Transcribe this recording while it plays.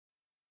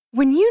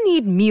When you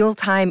need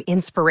mealtime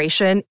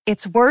inspiration,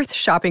 it's worth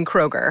shopping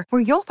Kroger,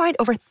 where you'll find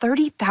over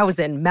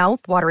 30,000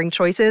 mouth-watering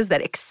choices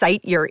that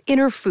excite your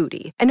inner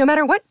foodie. And no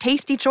matter what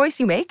tasty choice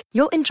you make,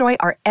 you'll enjoy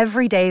our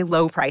everyday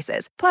low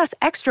prices, plus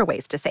extra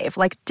ways to save,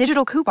 like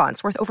digital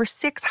coupons worth over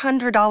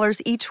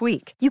 $600 each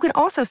week. You can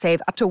also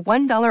save up to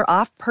 $1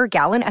 off per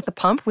gallon at the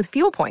pump with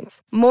fuel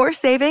points. More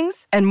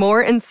savings and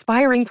more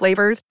inspiring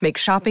flavors make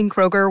shopping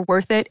Kroger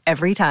worth it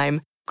every time.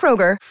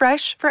 Kroger,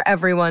 fresh for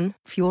everyone.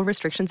 Fuel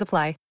restrictions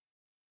apply.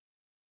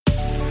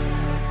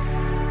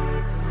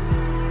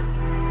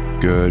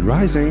 Good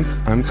risings,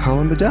 I'm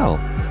Colin Bedell.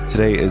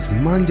 Today is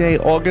Monday,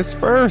 August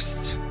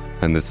 1st,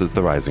 and this is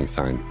the rising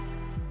sign.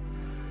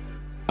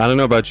 I don't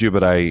know about you,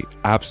 but I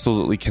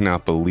absolutely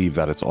cannot believe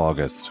that it's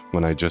August.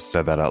 When I just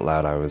said that out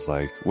loud, I was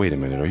like, wait a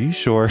minute, are you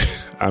sure?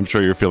 I'm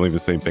sure you're feeling the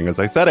same thing as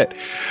I said it.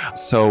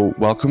 So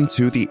welcome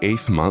to the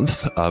 8th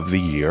month of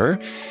the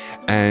year.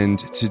 And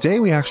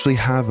today we actually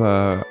have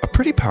a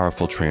pretty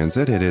powerful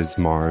transit. It is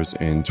Mars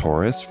in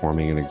Taurus,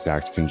 forming an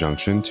exact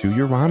conjunction to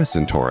Uranus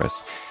in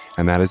Taurus.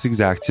 And that is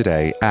exact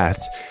today at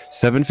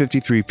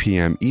 7:53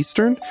 p.m.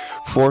 Eastern,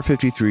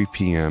 4:53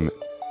 p.m.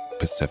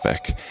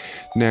 Pacific.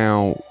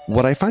 Now,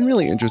 what I find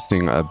really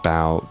interesting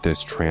about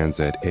this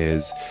transit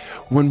is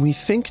when we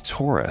think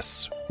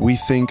Taurus, we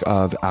think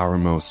of our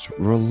most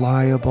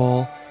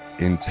reliable,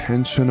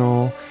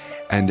 intentional,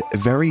 and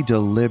very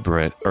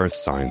deliberate earth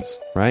signs,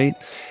 right?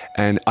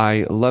 And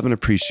I love and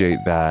appreciate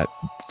that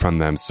from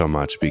them so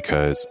much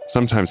because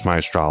sometimes my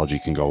astrology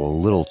can go a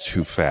little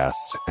too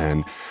fast.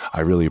 And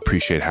I really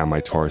appreciate how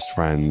my Taurus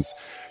friends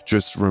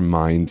just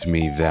remind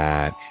me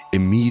that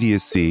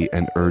immediacy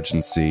and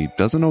urgency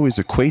doesn't always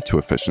equate to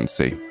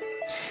efficiency.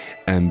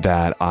 And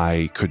that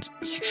I could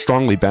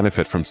strongly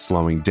benefit from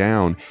slowing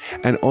down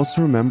and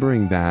also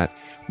remembering that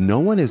no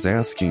one is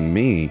asking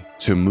me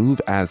to move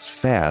as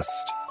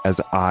fast as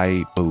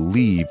I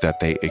believe that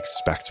they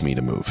expect me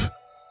to move.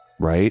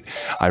 Right?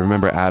 I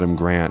remember Adam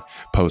Grant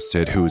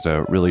posted, who's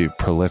a really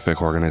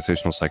prolific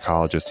organizational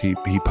psychologist. He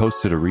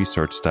posted a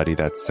research study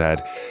that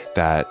said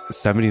that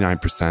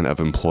 79%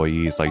 of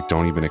employees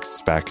don't even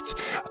expect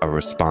a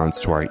response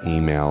to our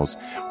emails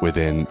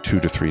within 2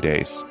 to 3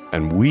 days.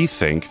 And we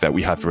think that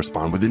we have to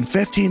respond within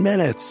 15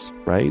 minutes,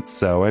 right?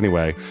 So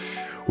anyway,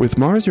 with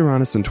Mars,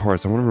 Uranus, and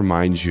Taurus, I want to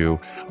remind you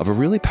of a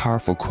really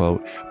powerful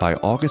quote by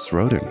August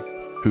Rodin,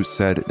 who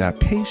said that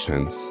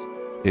patience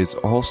is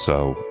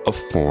also a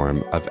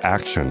form of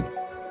action.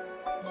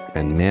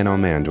 And man, oh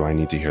man, do I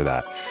need to hear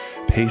that.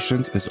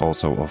 Patience is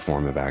also a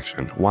form of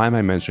action. Why am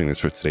I mentioning this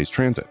for today's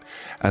transit?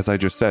 As I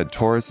just said,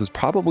 Taurus is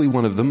probably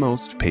one of the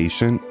most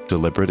patient,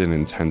 deliberate, and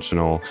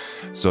intentional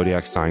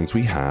zodiac signs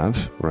we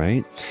have,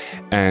 right?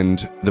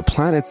 And the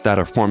planets that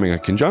are forming a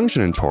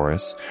conjunction in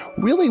Taurus,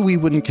 really we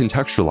wouldn't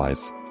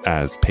contextualize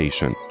as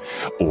patient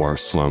or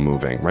slow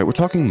moving, right? We're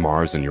talking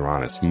Mars and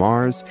Uranus.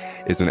 Mars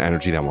is an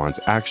energy that wants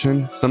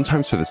action,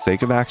 sometimes for the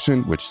sake of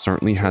action, which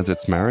certainly has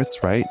its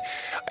merits, right?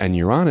 And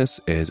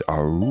Uranus is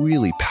a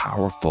really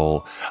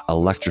powerful,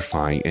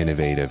 electrifying,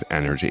 innovative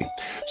energy.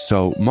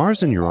 So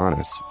Mars and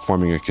Uranus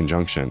forming a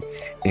conjunction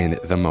in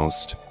the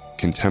most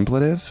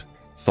contemplative,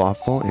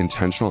 thoughtful,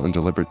 intentional, and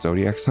deliberate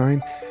zodiac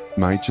sign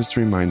might just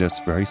remind us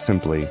very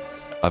simply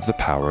of the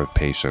power of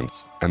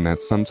patience, and that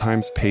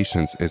sometimes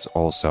patience is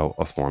also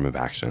a form of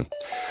action.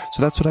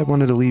 So that's what I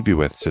wanted to leave you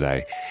with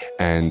today,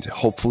 and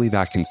hopefully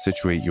that can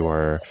situate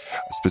your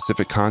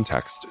specific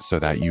context so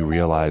that you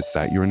realize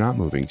that you're not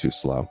moving too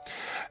slow,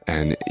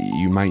 and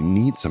you might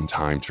need some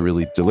time to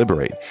really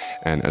deliberate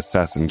and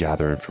assess and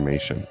gather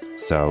information.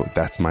 So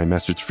that's my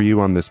message for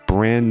you on this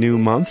brand new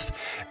month,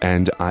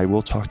 and I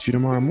will talk to you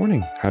tomorrow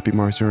morning. Happy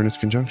Mars-Uranus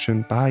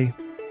conjunction. Bye.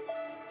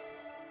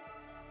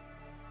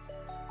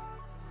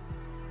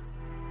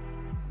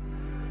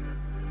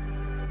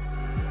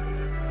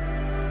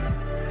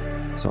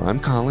 So I'm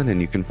Colin,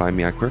 and you can find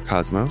me at Queer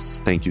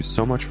Cosmos. Thank you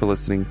so much for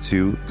listening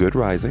to Good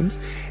Risings.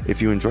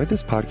 If you enjoyed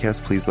this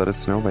podcast, please let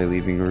us know by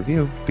leaving a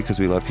review, because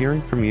we love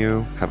hearing from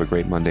you. Have a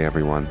great Monday,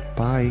 everyone.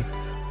 Bye.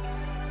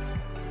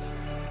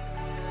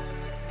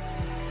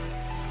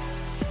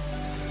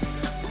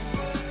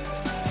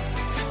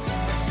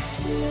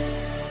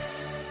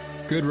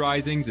 Good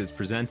Risings is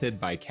presented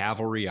by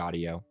Cavalry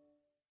Audio.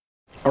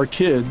 Our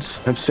kids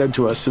have said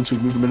to us since we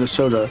moved to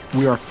Minnesota,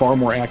 we are far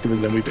more active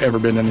than we've ever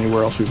been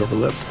anywhere else we've ever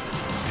lived.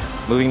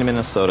 Moving to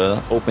Minnesota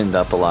opened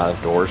up a lot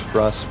of doors for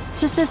us.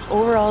 Just this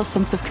overall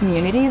sense of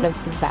community, of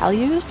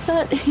values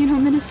that,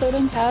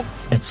 Minnesotans have.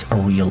 It's a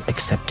real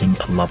accepting,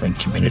 loving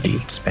community,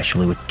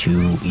 especially with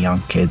 2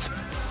 young kids.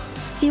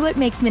 See what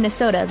makes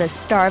Minnesota the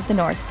star of the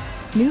North.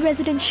 New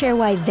residents share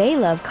why they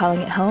love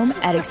calling it home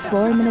at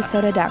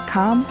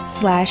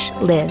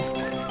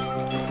exploreminnesota.com/live.